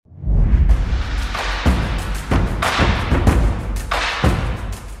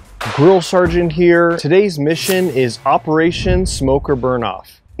Grill Sergeant here. Today's mission is Operation Smoker Burn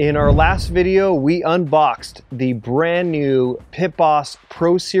Off. In our last video, we unboxed the brand new Pit Boss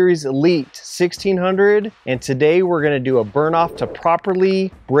Pro Series Elite 1600, and today we're gonna do a burn off to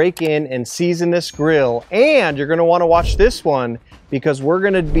properly break in and season this grill. And you're gonna wanna watch this one because we're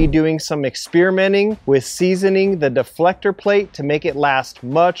gonna be doing some experimenting with seasoning the deflector plate to make it last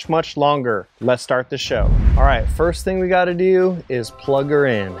much, much longer. Let's start the show. All right, first thing we gotta do is plug her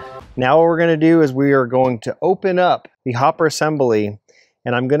in. Now what we're gonna do is we are going to open up the hopper assembly,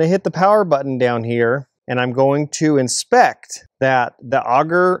 and I'm gonna hit the power button down here, and I'm going to inspect that the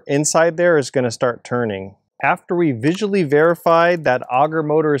auger inside there is gonna start turning. After we visually verified that auger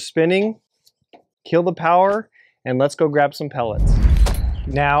motor is spinning, kill the power, and let's go grab some pellets.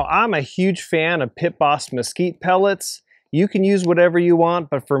 Now, I'm a huge fan of Pit Boss mesquite pellets. You can use whatever you want,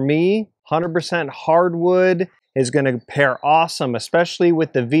 but for me, 100% hardwood is gonna pair awesome, especially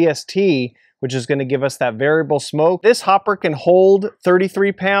with the VST, which is gonna give us that variable smoke. This hopper can hold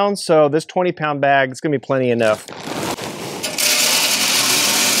 33 pounds, so this 20-pound bag is gonna be plenty enough.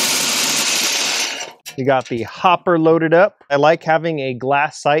 You got the hopper loaded up. I like having a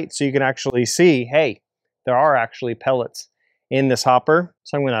glass sight so you can actually see, hey, there are actually pellets in this hopper.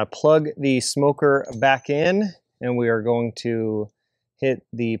 So I'm gonna plug the smoker back in, and we are going to hit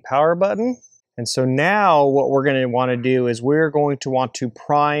the power button. And so now what we're going to want to do is we're going to want to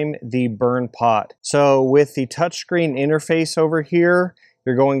prime the burn pot. So with the touchscreen interface over here,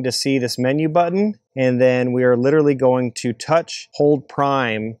 you're going to see this menu button, and then we are literally going to touch, hold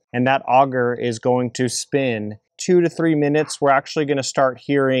prime, and that auger is going to spin 2 to 3 minutes. We're actually going to start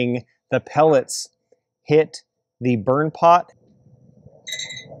hearing the pellets hit the burn pot.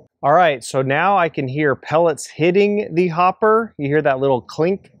 All right, so now I can hear pellets hitting the hopper. You hear that little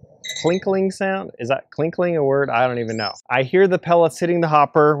clinkling sound. Is that clinkling a word? I don't even know. I hear the pellets hitting the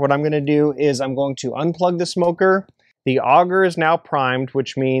hopper. What I'm gonna do is I'm going to unplug the smoker. The auger is now primed,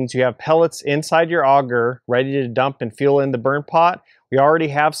 which means you have pellets inside your auger ready to dump and fuel in the burn pot. We already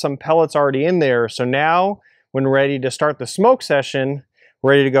have some pellets already in there. So now when we're ready to start the smoke session,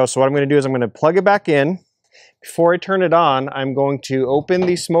 we're ready to go. So what I'm gonna do is I'm gonna plug it back in. Before I turn it on, I'm going to open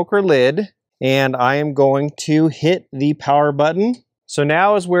the smoker lid, and I am going to hit the power button. So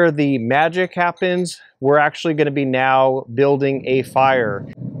now is where the magic happens. We're actually going to be now building a fire.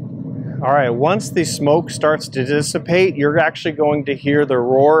 All right, once the smoke starts to dissipate, you're actually going to hear the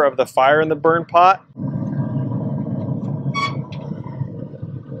roar of the fire in the burn pot.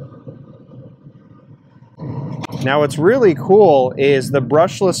 Now what's really cool is the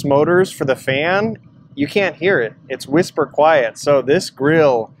brushless motors for the fan. You can't hear it. It's whisper quiet. So this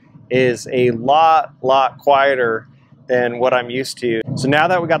grill is a lot quieter than what I'm used to. So now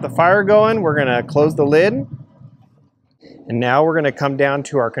that we got the fire going, we're gonna close the lid. And now we're gonna come down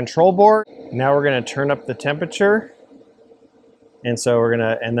to our control board. Now we're gonna turn up the temperature. And so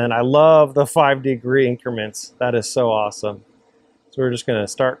and then I love the 5-degree increments. That is so awesome. So we're just gonna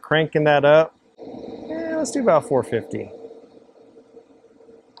start cranking that up. Let's do about 450.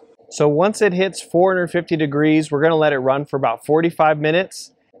 So once it hits 450 degrees, we're gonna let it run for about 45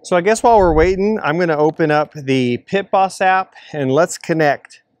 minutes. So I guess while we're waiting, I'm gonna open up the Pit Boss app, and let's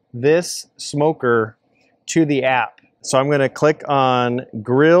connect this smoker to the app. So I'm gonna click on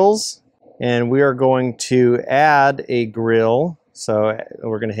grills, and we are going to add a grill. So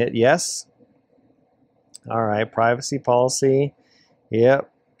we're gonna hit yes. All right, privacy policy.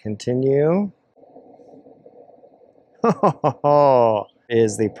 Yep, continue.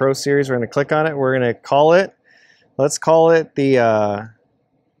 Is the Pro Series. We're gonna click on it. We're gonna call it, let's call it the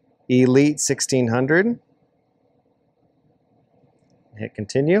Elite 1600. Hit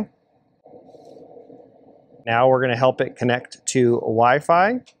continue. Now we're gonna help it connect to Wi-Fi.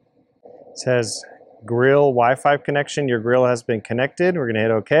 It says grill Wi-Fi connection. Your grill has been connected. We're gonna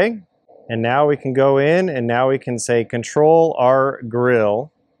hit OK. And now we can go in, and now we can say control our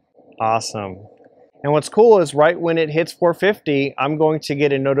grill. Awesome. And what's cool is right when it hits 450, I'm going to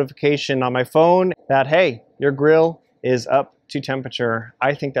get a notification on my phone that, hey, your grill is up to temperature.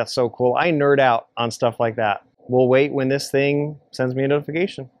 I think that's so cool. I nerd out on stuff like that. We'll wait when this thing sends me a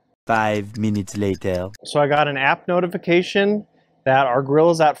notification. 5 minutes later. So I got an app notification that our grill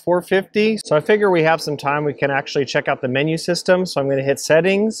is at 450. So I figure we have some time. We can actually check out the menu system. So I'm going to hit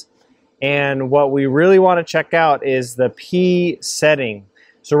settings. And what we really want to check out is the P setting.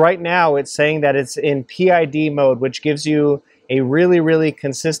 So right now it's saying that it's in PID mode, which gives you a really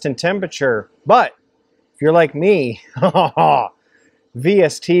consistent temperature. But if you're like me,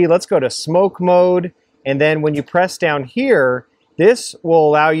 VST, let's go to smoke mode. And then when you press down here, this will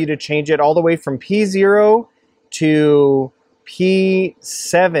allow you to change it all the way from P0 to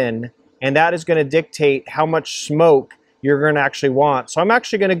P7, and that is going to dictate how much smoke you're going to actually want. So I'm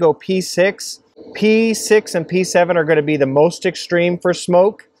actually going to go P6. P6 and P7 are going to be the most extreme for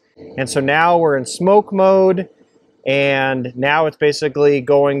smoke. And so now we're in smoke mode, and now it's basically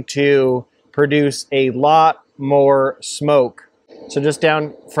going to produce a lot more smoke. So just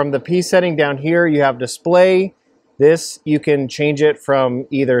down from the P setting down here, you have display. This, you can change it from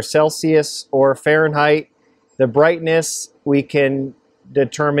either Celsius or Fahrenheit. The brightness, we can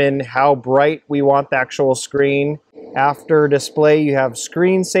determine how bright we want the actual screen. After display, you have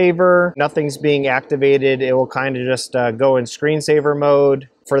screensaver. Nothing's being activated. It will kind of just go in screensaver mode.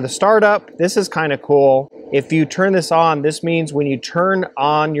 For the startup, this is kind of cool. If you turn this on, this means when you turn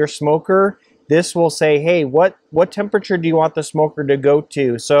on your smoker, this will say, hey, what temperature do you want the smoker to go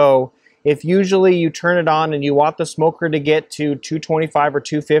to? So if usually you turn it on and you want the smoker to get to 225 or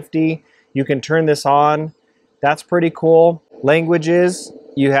 250, you can turn this on. That's pretty cool. Languages,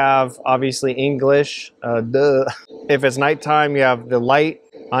 you have obviously English. If it's nighttime, you have the light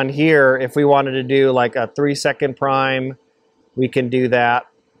on here. If we wanted to do like a 3-second prime, we can do that.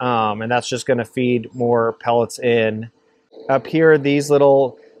 And that's just going to feed more pellets in. Up here, these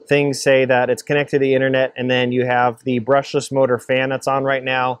little things say that it's connected to the internet, and then you have the brushless motor fan that's on right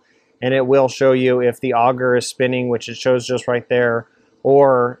now, and it will show you if the auger is spinning, which it shows just right there,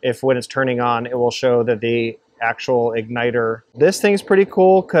 or if when it's turning on, it will show that the actual igniter. This thing's pretty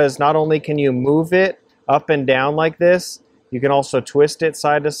cool because not only can you move it up and down like this, you can also twist it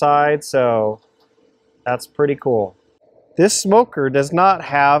side to side, so that's pretty cool. This smoker does not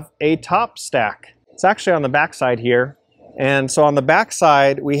have a top stack. It's actually on the back side here. And so on the back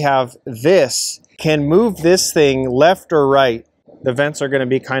side, we have this. Can move this thing left or right. The vents are going to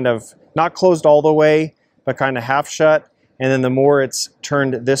be kind of not closed all the way, but kind of half shut. And then the more it's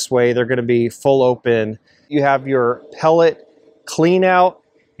turned this way, they're going to be full open. You have your pellet clean out.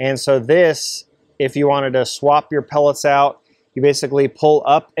 And so this, if you wanted to swap your pellets out, you basically pull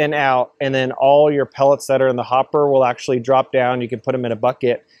up and out, and then all your pellets that are in the hopper will actually drop down. You can put them in a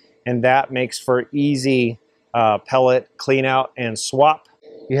bucket, and that makes for easy pellet clean out and swap.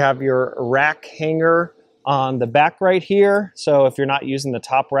 You have your rack hanger on the back right here. So if you're not using the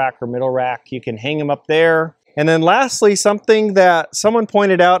top rack or middle rack, you can hang them up there. And then lastly, something that someone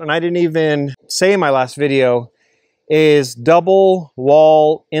pointed out, and I didn't even say in my last video, is double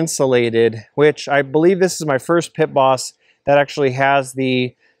wall insulated, which I believe this is my first Pit Boss that actually has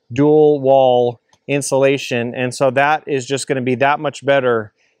the dual wall insulation. And so that is just going to be that much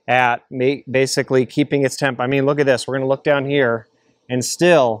better at basically keeping its temp. I mean, look at this. We're going to look down here, and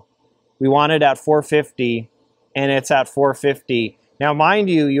still we want it at 450, and it's at 450. Now,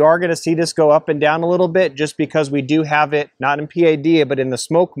 mind you, you are going to see this go up and down a little bit just because we do have it not in PAD, but in the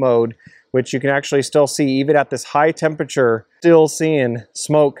smoke mode, which you can actually still see even at this high temperature, still seeing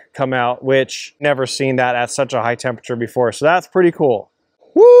smoke come out, which never seen that at such a high temperature before. So that's pretty cool.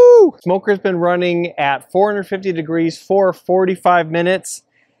 Woo! Smoker's been running at 450 degrees for 45 minutes.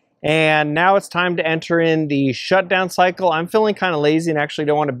 And now it's time to enter in the shutdown cycle. I'm feeling kind of lazy and actually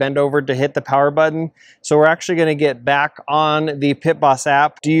don't want to bend over to hit the power button. So we're actually going to get back on the Pit Boss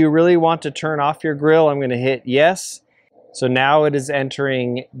app. Do you really want to turn off your grill? I'm going to hit yes. So now it is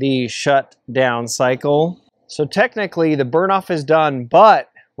entering the shutdown cycle. So technically the burn off is done,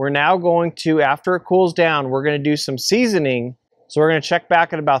 but we're now going to, after it cools down, we're going to do some seasoning. So we're going to check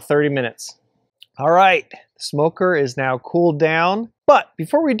back in about 30 minutes. All right, the smoker is now cooled down. But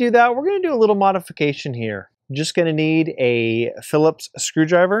before we do that, we're going to do a little modification here. I'm just going to need a Phillips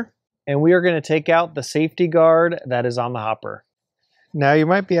screwdriver, and we are going to take out the safety guard that is on the hopper. Now you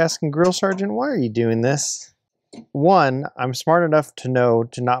might be asking, Grill Sergeant, why are you doing this? One, I'm smart enough to know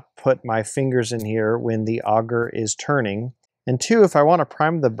to not put my fingers in here when the auger is turning. And two, if I want to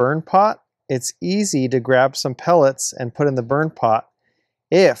prime the burn pot, it's easy to grab some pellets and put in the burn pot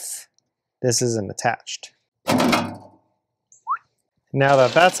if this isn't attached. Now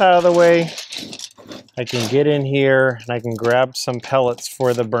that that's out of the way, I can get in here and I can grab some pellets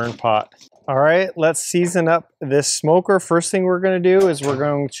for the burn pot. All right, let's season up this smoker. First thing we're going to do is we're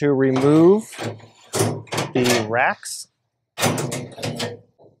going to remove the racks.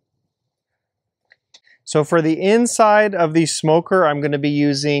 So for the inside of the smoker, I'm going to be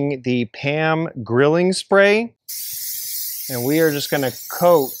using the PAM grilling spray. And we are just going to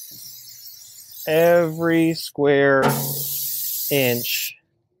coat every square inch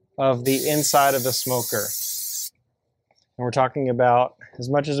of the inside of the smoker. And we're talking about as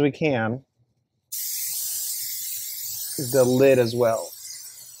much as we can. The lid as well.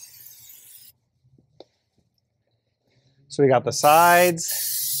 So we got the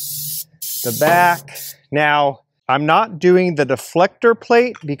sides, the back. Now, I'm not doing the deflector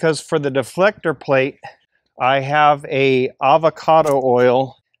plate because for the deflector plate, I have a avocado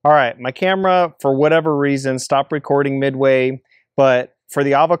oil. All right, my camera, for whatever reason, stopped recording midway, but for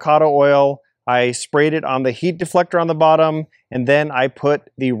the avocado oil, I sprayed it on the heat deflector on the bottom, and then I put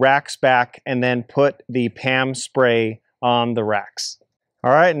the racks back and then put the PAM spray on the racks.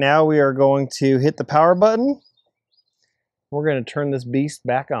 All right, now we are going to hit the power button. We're going to turn this beast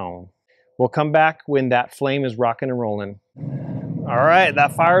back on. We'll come back when that flame is rocking and rolling. All right,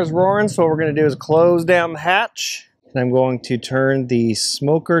 that fire is roaring, so what we're going to do is close down the hatch. And I'm going to turn the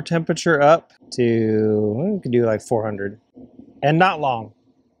smoker temperature up to, we could do like 400. And not long,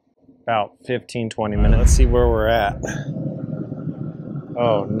 about 15, 20 minutes. Let's see where we're at.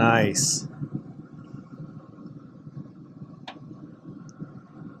 Oh, nice.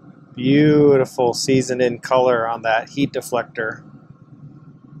 Beautiful seasoned in color on that heat deflector.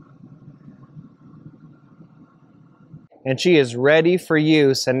 And she is ready for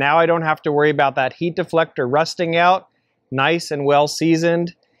use. And now I don't have to worry about that heat deflector rusting out. Nice and well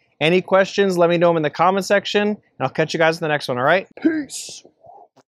seasoned. Any questions, let me know them in the comment section. And I'll catch you guys in the next one, all right? Peace.